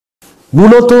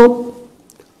মূলত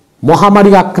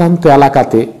মহামারী আক্রান্ত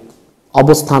এলাকাতে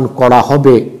অবস্থান করা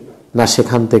হবে না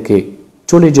সেখান থেকে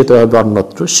চলে যেতে হবে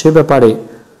অন্যত্র, সে ব্যাপারে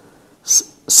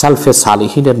সালফে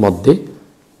সালিহিনের মধ্যে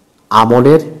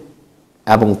আমলের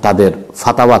এবং তাদের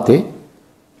ফাতাওয়াতে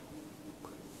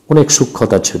অনেক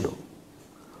সূক্ষ্মতা ছিল।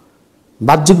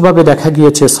 বাহ্যিকভাবে দেখা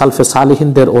গিয়েছে সালফে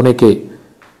সালিহিনদের অনেকে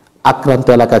আক্রান্ত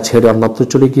এলাকা ছেড়ে অন্যত্র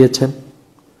চলে গিয়েছেন,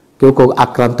 কেউ কেউ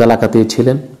আক্রান্ত এলাকাতেই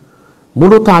ছিলেন।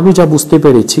 মূলত আমি যা বুঝতে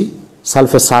পেরেছি,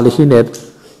 সালফে সালিহিনের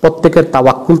প্রত্যেকের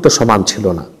তাওয়াক্কুল তো সমান ছিল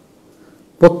না,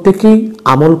 প্রত্যেকেই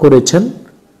আমল করেছেন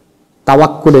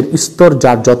তাওয়াক্কুলের স্তর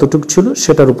যার যতটুকু ছিল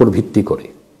সেটার উপর ভিত্তি করে।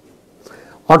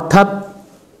 অর্থাৎ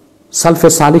সালফে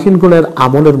সালিহিনগুলোর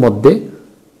আমলের মধ্যে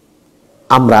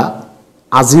আমরা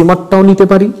আজিমাতটাও নিতে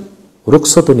পারি,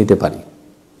 রুখসতও নিতে পারি।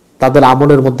 তাদের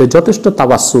আমলের মধ্যে যথেষ্ট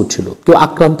তাওয়াসসু ছিল। কেউ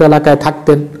আক্রান্ত এলাকায়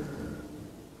থাকতেন,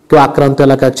 কেউ আক্রান্ত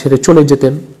এলাকায় ছেড়ে চলে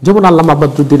যেতেন। যেমন আল্লামা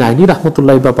বদরুদ্দিন আইনি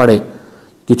রহমতুল্লাহ ব্যাপারে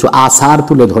কিছু আসার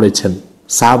তুলে ধরেছেন,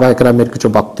 সাহাবায়ে কেরামের কিছু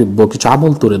বক্তব্য, কিছু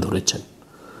আমল তুলে ধরেছেন।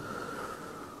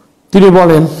 তিনি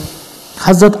বলেন,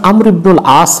 হযরত আমর ইবনুল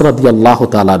আস রাদিয়াল্লাহু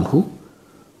তাআলা আনহু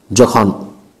যখন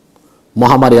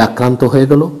মহামারী আক্রান্ত হয়ে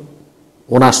গেল,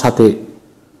 ওনার সাথে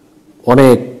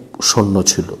অনেক সৈন্য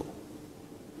ছিল।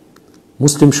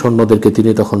 মুসলিম সৈন্যদেরকে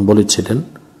তিনি তখন বলেছিলেন,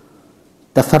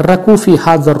 তাফাররাকু ফি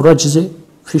হাযার রাজজি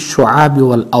ফি শুআবি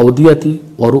ওয়াল আউদিয়াতি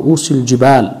ওয়া রুউসিল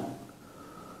জিবাল,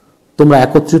 তোমরা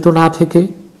একত্রিত না থেকে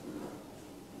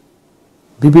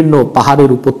বিভিন্ন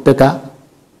পাহাড়ের উপত্যকা,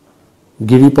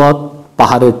 গিরিপথ,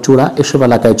 পাহাড়ের চূড়া এসব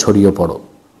এলাকায় ছড়িয়ে পড়ো।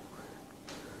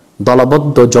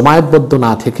 দলবদ্ধ জমায়েতবদ্ধ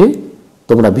না থেকে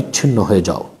তোমরা বিচ্ছিন্ন হয়ে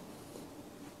যাও।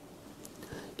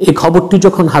 এই খবরটি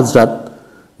যখন হযরত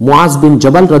মুআজ বিন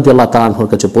জবাল রাদিয়াল্লাহু তাআলা আনহুর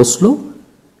কাছে পৌঁছল,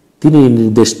 তিনি এই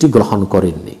নির্দেশটি গ্রহণ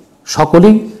করেননি।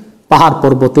 সকলেই পাহাড়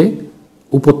পর্বতে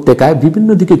উপত্যকায় বিভিন্ন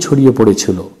দিকে ছড়িয়ে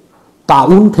পড়েছিল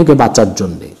তাউন থেকে বাঁচার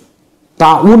জন্যে,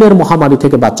 তাউনের মহামারী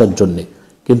থেকে বাঁচার জন্যে।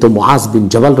 কিন্তু মুআজ বিন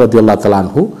জবাল রাদিয়াল্লাহু তাআলা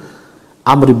আনহু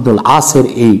আমর ইবনুল আসের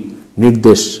এই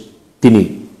নির্দেশ তিনি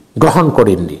গ্রহণ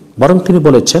করেননি, বরং তিনি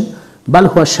বলেছেন, বাল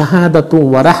হুয়া শাহাদাতুন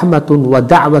ওয়া রাহমাতুন ওয়া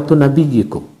দাওয়াতু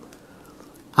নাবিয়্যিকুম,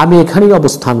 আমি এখানেই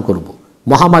অবস্থান করব।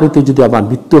 মহামারীতে যদি আমার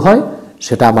মৃত্যু হয়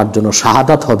সেটা আমার জন্য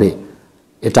শাহাদাত হবে,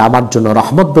 এটা আমার জন্য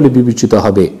রহমত বলে বিবেচিত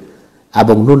হবে,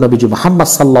 এবং নূর নবীজি মুহাম্মদ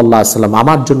সাল্লাল্লাহু আলাইহি সাল্লাম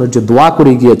আমার জন্য যে দোয়া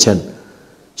করে গিয়েছেন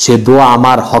সে দোয়া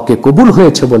আমার হকে কবুল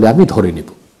হয়েছে বলে আমি ধরে নেব।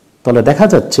 তাহলে দেখা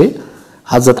যাচ্ছে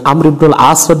হযরত আমর ইবনুল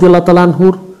আস রাদিয়াল্লাহু তাআলা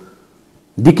আনহুর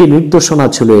দিকে নির্দেশনা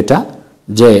ছিল এটা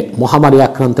যে মহামারী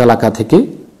আক্রান্ত এলাকা থেকে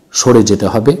সরে যেতে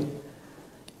হবে।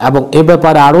 এবং এ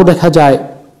ব্যাপারে আরও দেখা যায়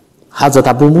হযরত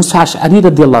আবু মুসা আশআরী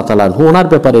রাদিয়াল্লাহু তাআলা আনহু, ওনার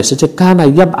ব্যাপারে এসেছে, কানা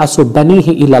ইয়াবআসু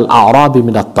বানিহি ইলাল আ'রাবি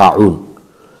মিনাত তাউন।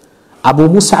 আবু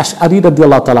মুসা আশআরী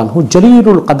রাদিয়াল্লাহু তাআলা আনহু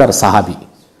জলিলুল কদর সাহাবী,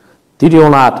 তিনি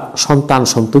ওনার সন্তান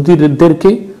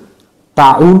সন্ততিদেরকে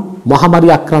তাউন মহামারী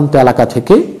আক্রান্ত এলাকা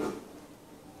থেকে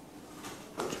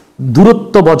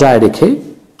দূরত্ব বজায় রেখে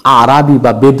আরাবি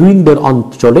বা বেদুইনদের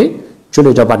অঞ্চলে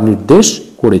চলে যাবার নির্দেশ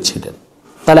করেছিলেন।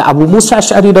 তাহলে আবু মুসা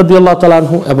আশআরী রাদিয়াল্লাহু তাআলা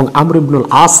আনহু এবং আমর ইবনুল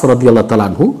আস রাদিয়াল্লাহু তাআলা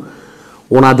আনহু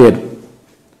ওনাদের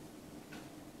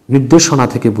নির্দেশনা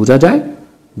থেকে বোঝা যায়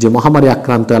যে মহামারী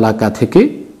আক্রান্ত এলাকা থেকে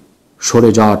সরে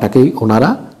যাওয়াটাকেই ওনারা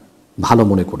ভালো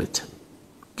মনে করেছেন।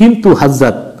 কিন্তু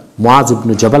হযরত মুআজ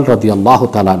ইবনে জবাল রাদিয়াল্লাহু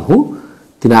তাআলা আনহু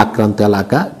তিনি আক্রান্ত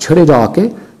এলাকা ছেড়ে যাওয়াকে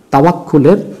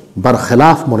তাওয়াক্কুলের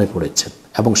বরখেলাফ মনে করেছেন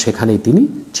এবং সেখানেই তিনি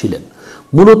ছিলেন।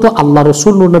 মূলত আল্লাহ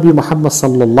রাসূল নবী মুহাম্মদ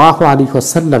সাল্লাল্লাহু আলাইহি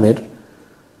ওয়াসাল্লামের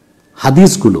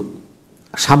হাদিসগুলো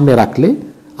সামনে রাখলে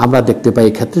আমরা দেখতে পাই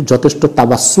এক্ষেত্রে যথেষ্ট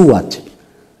তাওয়াসসু আছে।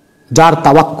 যার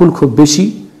তাওয়াক্কুল খুব বেশি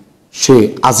সে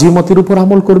আজিমতের উপর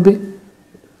আমল করবে,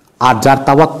 আর যার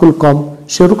তাওয়াক্কুল কম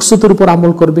সে রুখসতের উপর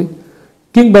আমল করবে।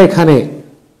 কিংবা এখানে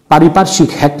পারিপার্শ্বিক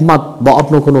হিকমত বা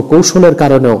অন্য কোনো কৌশলের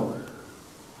কারণেও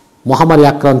মহামারী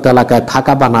আক্রান্ত এলাকায়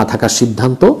থাকা বা না থাকার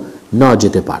সিদ্ধান্ত নেওয়া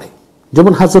যেতে পারে।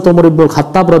 যেমন হযরত ওমর ইবনুল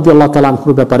খাত্তাব রাদিয়াল্লাহু তাআলা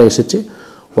আনহুর ব্যাপারে এসেছে,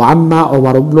 ওয়া আম্মা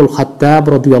ওমর ইবনুল খাত্তাব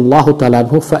রাদিয়াল্লাহু তাআলা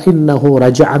আনহু ফাইন্নাহু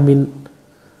রাজা'a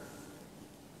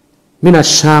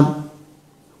মিনাশ শাম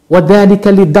ওয়া যালিকা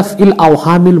লিদাফইল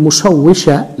আওহামিল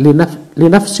মুশাওয়িশা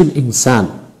লিনাফসিল ইনসান।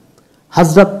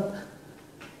 হযরত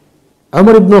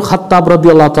ওমর ইবনুল খাত্তাব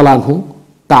রাদিয়াল্লাহু তাআলা আনহু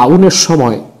তাউনের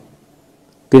সময়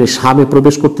তিনি শামে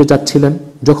প্রবেশ করতে যাচ্ছিলেন।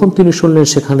 যখন তিনি শুনলেন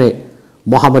সেখানে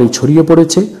মহামারী ছড়িয়ে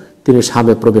পড়েছে, তিনি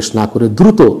শামে প্রবেশ না করে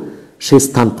দ্রুত সেই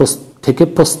স্থান থেকে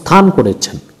প্রস্থান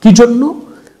করেছেন। কি জন্য?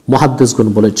 মুহাদ্দিসগণ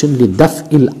বলেছেন,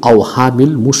 লিদাফইল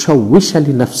আওহামিল মুশাওয়িশা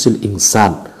লিনাফসিল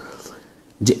ইনসান,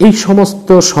 যে এই সমস্ত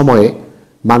সময়ে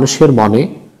মানুষের মনে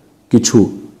কিছু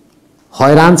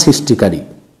হয়রান সৃষ্টিকারী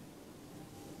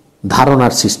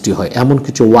ধারণার সৃষ্টি হয়, এমন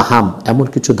কিছু ওয়াহাম, এমন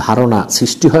কিছু ধারণা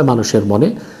সৃষ্টি হয় মানুষের মনে,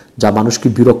 যা মানুষকে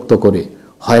বিরক্ত করে,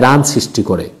 হয়রান সৃষ্টি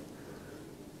করে।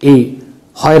 এই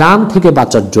হয়রান থেকে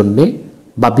বাঁচার জন্যে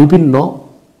বা বিভিন্ন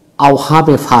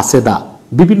আওহামে ফাসেদা,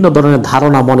 বিভিন্ন ধরনের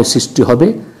ধারণা মনে সৃষ্টি হবে,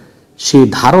 সেই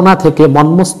ধারণা থেকে মন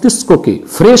মস্তিষ্ককে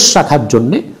ফ্রেশ রাখার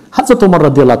জন্যে হযরত ওমর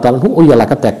রাদিয়াল্লাহু তাআলা ওই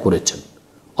এলাকা ত্যাগ করেছেন।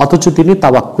 অথচ তিনি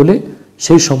তাওয়াক্কুলে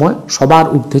সেই সময় সবার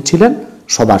ঊর্ধ্বে ছিলেন,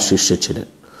 সবার শীর্ষে ছিলেন।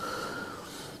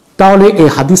 তাহলে এই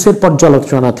হাদিসের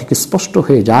পর্যালোচনা থেকে স্পষ্ট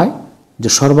হয়ে যায় যে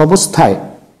সর্বাবস্থায়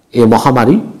এই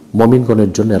মহামারী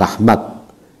মুমিনগণের জন্য রাহমাত,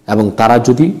 এবং তারা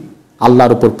যদি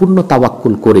আল্লাহর উপর পূর্ণ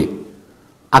তাওয়াক্কুল করে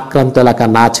আক্রান্ত এলাকা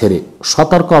না ছেড়ে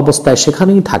সতর্ক অবস্থায়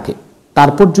সেখানেই থাকে,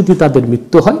 তারপর যদি তাদের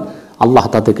মৃত্যু হয়, আল্লাহ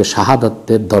তাদেরকে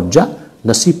শাহাদাতের দরজা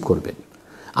নসিব করবেন।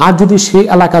 আর যদি সেই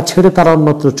এলাকা ছেড়ে তারা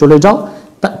অন্যত্র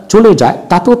চলে যায়,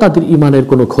 তাতেও তাদের ইমানের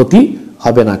কোনো ক্ষতি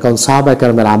হবে না, কারণ সাহাবায়ে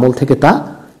কেরামের আমল থেকে তা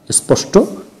স্পষ্ট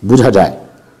বোঝা যায়।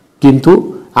 কিন্তু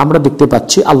আমরা দেখতে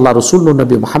পাচ্ছি আল্লাহ রাসূল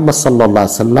নবী মুহাম্মদ সাল্লাল্লাহু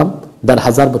আলাইহি সাল্লাম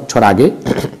 ১,৫০০ বছর আগে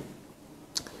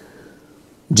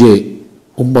যে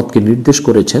উম্মতকে নির্দেশ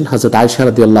করেছেন, হযরত আয়েশা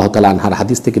রাদিয়াল্লাহু তাআলা আনহার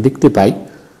হাদিস থেকে দেখতে পাই,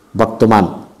 বর্তমান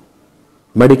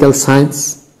মেডিকেল সায়েন্স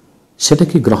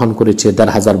সেটাকে গ্রহণ করেছে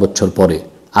 ১,৫০০ বছর পরে,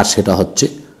 আর সেটা হচ্ছে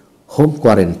হোম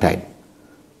কোয়ারেন্টাইন,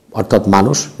 অর্থাৎ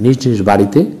মানুষ নিজ নিজ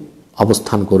বাড়িতে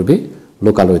অবস্থান করবে,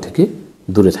 লোকালয় থেকে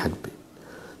দূরে থাকবে।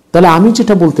 তাহলে আমি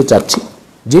যেটা বলতে চাচ্ছি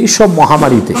যে এই সব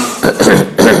মহামারীতে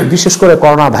বিশেষ করে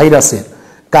করোনা ভাইরাসের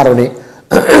কারণে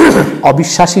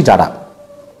অবিশ্বাসী যারা,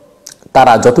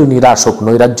 তারা যতই নিরাশ হোক,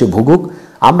 নৈরাজ্যে ভুগুক,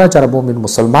 আমরা যারা মুমিন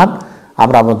মুসলমান,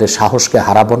 আমরা আমাদের সাহসকে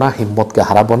হারাবো না, হিম্মতকে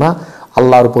হারাবো না,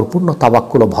 আল্লাহর উপর পূর্ণ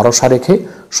তাওয়াক্কুল ও ভরসা রেখে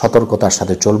সতর্কতার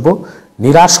সাথে চলব।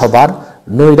 নিরাশ হবার,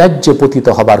 নৈরাজ্যে পতিত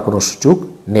হবার কোনো সুযোগ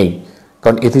নেই,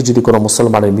 কারণ এতে যদি কোনো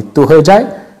মুসলমানের মৃত্যু হয়ে যায়,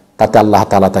 তাতে আল্লাহ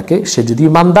তাআলা তাকে, সে যদি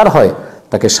ঈমানদার হয়,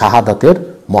 তাকে শাহাদাতের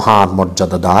মহান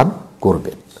মর্যাদা দান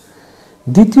করবেন।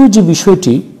 দ্বিতীয় যে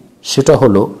বিষয়টি সেটা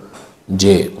হলো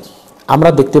যে আমরা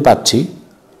দেখতে পাচ্ছি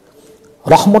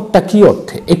রহমতটা কি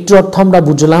অর্থে। একটি অর্থ আমরা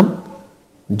বুঝলাম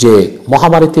যে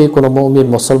মহামারীতে কোনো মুমিন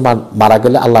মুসলমান মারা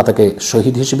গেলে আল্লাহ তাকে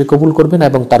শহীদ হিসেবে কবুল করবেন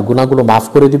এবং তার গুনাহগুলো মাফ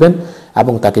করে দিবেন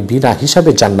এবং তাকে বিনা হিসাবে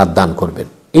জান্নাত দান করবেন,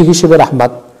 এই হিসেবে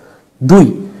রাহমাত। ২,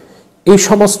 এই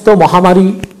সমস্ত মহামারী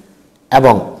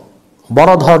এবং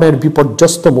বড় ধরনের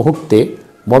বিপর্যস্ত মুহূর্তে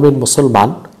মুমিন মুসলমান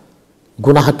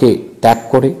গুনাহকে ত্যাগ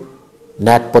করে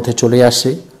ন্যাক পথে চলে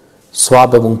আসে,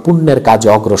 সওয়াব এবং পুণ্যের কাজে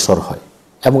অগ্রসর হয়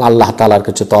এবং আল্লাহ তাআলার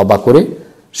কাছে তওবা করে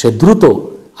সে দ্রুত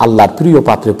আল্লাহর প্রিয়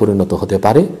পাত্রে পরিণত হতে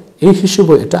পারে, এই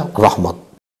হিসেবে এটা রহমত।